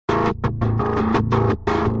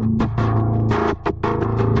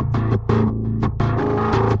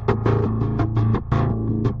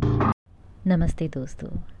नमस्ते दोस्तों।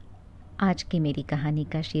 आज की मेरी कहानी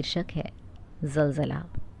का शीर्षक है ज़लज़ला।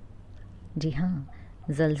 जी हाँ,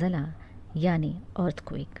 ज़लज़ला यानी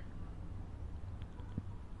अर्थक्वेक।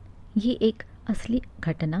 ये एक असली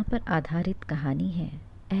घटना पर आधारित कहानी है,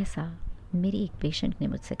 ऐसा मेरी एक पेशेंट ने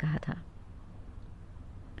मुझसे कहा था।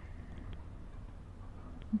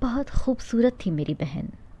 बहुत खूबसूरत थी मेरी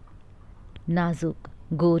बहन, नाजुक,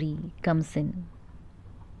 गोरी, कमसिन।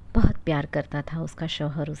 बहुत प्यार करता था उसका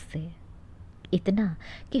शौहर उससे, इतना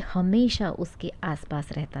कि हमेशा उसके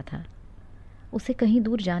आसपास रहता था, उसे कहीं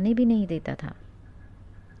दूर जाने भी नहीं देता था।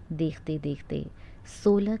 देखते देखते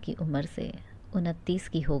 16 की उम्र से 29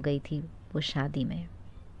 की हो गई थी वो शादी में।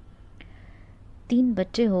 3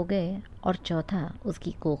 बच्चे हो गए और चौथा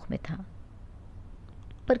उसकी कोख में था।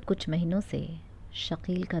 पर कुछ महीनों से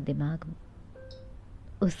शकील का दिमाग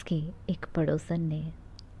उसके एक पड़ोसन ने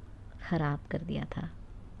ख़राब कर दिया था।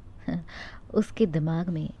 उसके दिमाग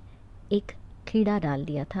में एक कीड़ा डाल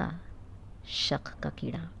दिया था, शक का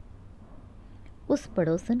कीड़ा। उस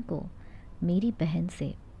पड़ोसन को मेरी बहन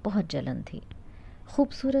से बहुत जलन थी।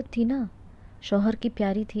 खूबसूरत थी ना, शौहर की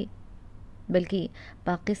प्यारी थी, बल्कि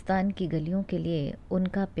पाकिस्तान की गलियों के लिए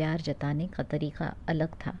उनका प्यार जताने का तरीक़ा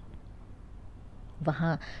अलग था।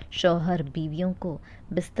 वहाँ शौहर बीवियों को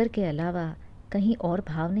बिस्तर के अलावा कहीं और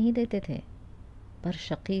भाव नहीं देते थे, पर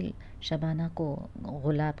शकील शबाना को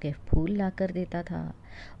गुलाब के फूल ला कर देता था,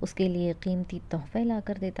 उसके लिए कीमती तोहफे ला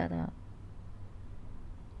कर देता था।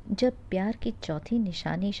 जब प्यार की चौथी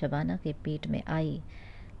निशानी शबाना के पेट में आई,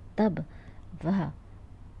 तब वह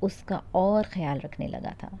उसका और ख्याल रखने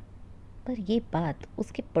लगा था। पर ये बात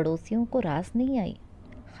उसके पड़ोसियों को रास नहीं आई,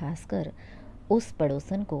 खासकर उस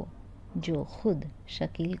पड़ोसन को जो खुद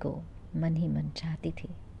शकील को मन ही मन चाहती थी।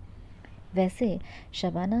 वैसे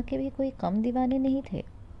शबाना के भी कोई कम दीवाने नहीं थे।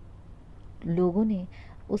 लोगों ने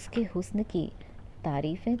उसके हुस्न की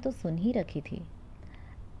तारीफ़ें तो सुन ही रखी थी।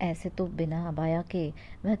 ऐसे तो बिना अबाया के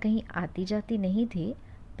वह कहीं आती जाती नहीं थी,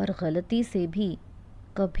 पर गलती से भी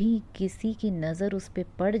कभी किसी की नज़र उस पे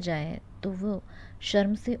पड़ जाए तो वो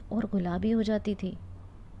शर्म से और गुलाबी हो जाती थी,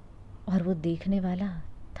 और वो देखने वाला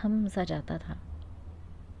थम सा जाता था।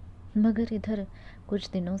 मगर इधर कुछ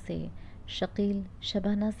दिनों से शकील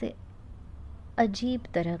शबाना से अजीब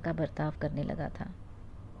तरह का बर्ताव करने लगा था।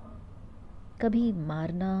 कभी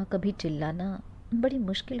मारना, कभी चिल्लाना। बड़ी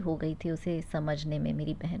मुश्किल हो गई थी उसे समझने में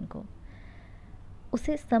मेरी बहन को।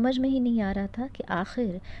 उसे समझ में ही नहीं आ रहा था कि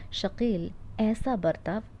आखिर शकील ऐसा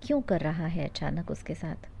बर्ताव क्यों कर रहा है अचानक उसके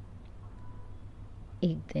साथ।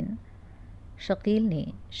 एक दिन शकील ने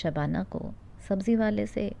शबाना को सब्ज़ी वाले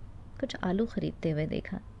से कुछ आलू ख़रीदते हुए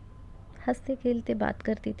देखा। हंसते खेलते बात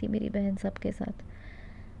करती थी मेरी बहन सबके साथ।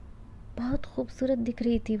 बहुत खूबसूरत दिख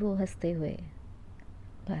रही थी वो हंसते हुए।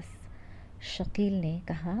 बस शकील ने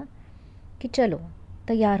कहा कि चलो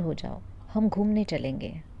तैयार हो जाओ, हम घूमने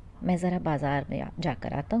चलेंगे, मैं ज़रा बाज़ार में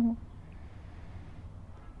जाकर आता हूँ।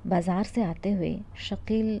 बाज़ार से आते हुए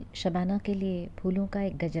शकील शबाना के लिए फूलों का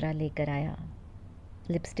एक गजरा लेकर आया,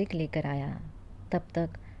 लिपस्टिक लेकर आया। तब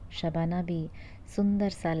तक शबाना भी सुंदर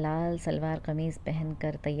सा लाल सलवार कमीज़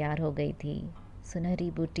पहनकर तैयार हो गई थी। सुनहरी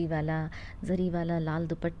बूटी वाला जरी वाला लाल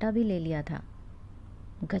दुपट्टा भी ले लिया था।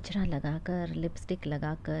 गजरा लगाकर, लिपस्टिक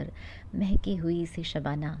लगाकर महकी हुई सी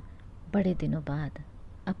शबाना बड़े दिनों बाद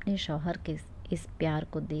अपने शौहर के इस प्यार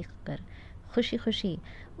को देखकर खुशी खुशी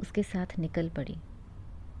उसके साथ निकल पड़ी।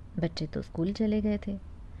 बच्चे तो स्कूल चले गए थे।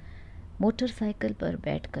 मोटरसाइकिल पर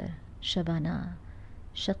बैठकर शबाना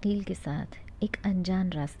शकील के साथ एक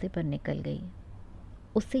अनजान रास्ते पर निकल गई।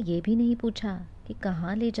 उससे ये भी नहीं पूछा कि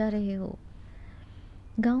कहाँ ले जा रहे हो।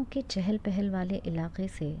 गांव के चहल पहल वाले इलाके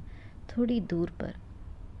से थोड़ी दूर पर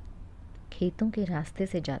खेतों के रास्ते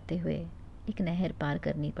से जाते हुए एक नहर पार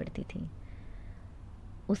करनी पड़ती थी।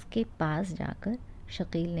 उसके पास जाकर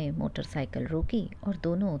शकील ने मोटरसाइकिल रोकी और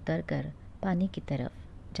दोनों उतरकर पानी की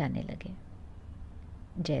तरफ जाने लगे।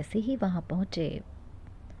 जैसे ही वहाँ पहुँचे,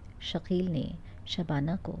 शकील ने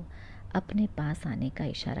शबाना को अपने पास आने का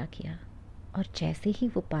इशारा किया, और जैसे ही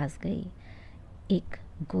वो पास गई, एक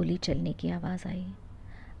गोली चलने की आवाज़ आई।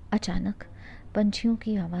 अचानक पंछियों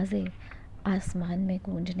की आवाज़ें आसमान में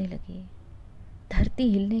गूंजने लगी, धरती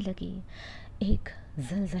हिलने लगी, एक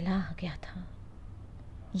ज़लज़ला आ गया था।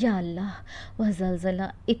 या अल्लाह, वह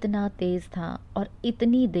ज़लज़ला इतना तेज़ था और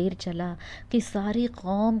इतनी देर चला कि सारी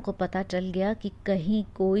कौम को पता चल गया कि कहीं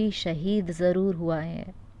कोई शहीद ज़रूर हुआ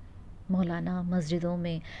है। मौलाना मस्जिदों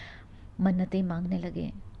में मन्नतें मांगने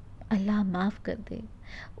लगे, अल्लाह माफ़ कर दे,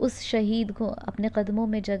 उस शहीद को अपने कदमों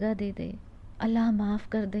में जगह दे दे, अल्लाह माफ़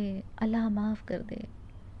कर दे, अल्लाह माफ़ कर दे।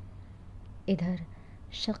 इधर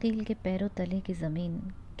शकील के पैरों तले की ज़मीन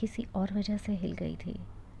किसी और वजह से हिल गई थी।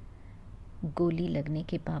 गोली लगने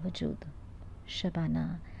के बावजूद शबाना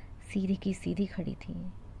सीधी की सीधी खड़ी थी।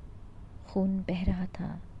 खून बह रहा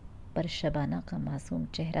था, पर शबाना का मासूम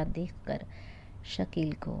चेहरा देखकर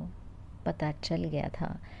शकील को पता चल गया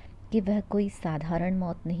था कि वह कोई साधारण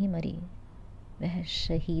मौत नहीं मरी, वह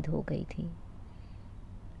शहीद हो गई थी।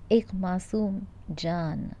 एक मासूम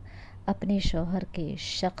जान अपने शौहर के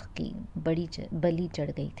शक की बलि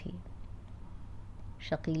चढ़ गई थी।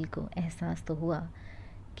 शकील को एहसास तो हुआ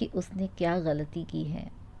कि उसने क्या गलती की है,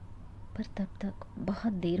 पर तब तक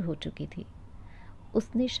बहुत देर हो चुकी थी।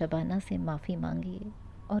 उसने शबाना से माफ़ी मांगी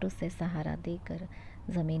और उसे सहारा देकर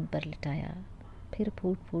ज़मीन पर लिटाया, फिर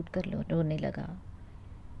फूट फूट कर रोने लगा।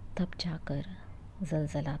 तब जाकर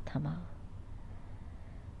ज़लज़ला थमा।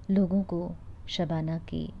 लोगों को शबाना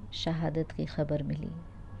की शहादत की खबर मिली।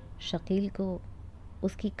 शकील को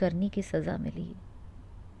उसकी करनी की सज़ा मिली,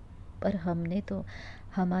 पर हमने तो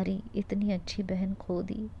हमारी इतनी अच्छी बहन खो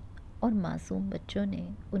दी और मासूम बच्चों ने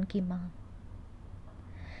उनकी माँ।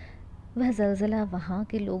 वह ज़लज़ला वहाँ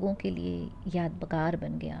के लोगों के लिए यादगार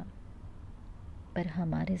बन गया, पर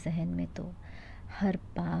हमारे जहन में तो हर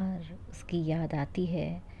बार उसकी याद आती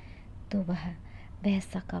है तो वह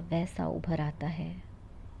वैसा का वैसा उभर आता है,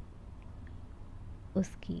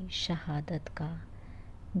 उसकी शहादत का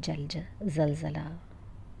ज़लज़ला।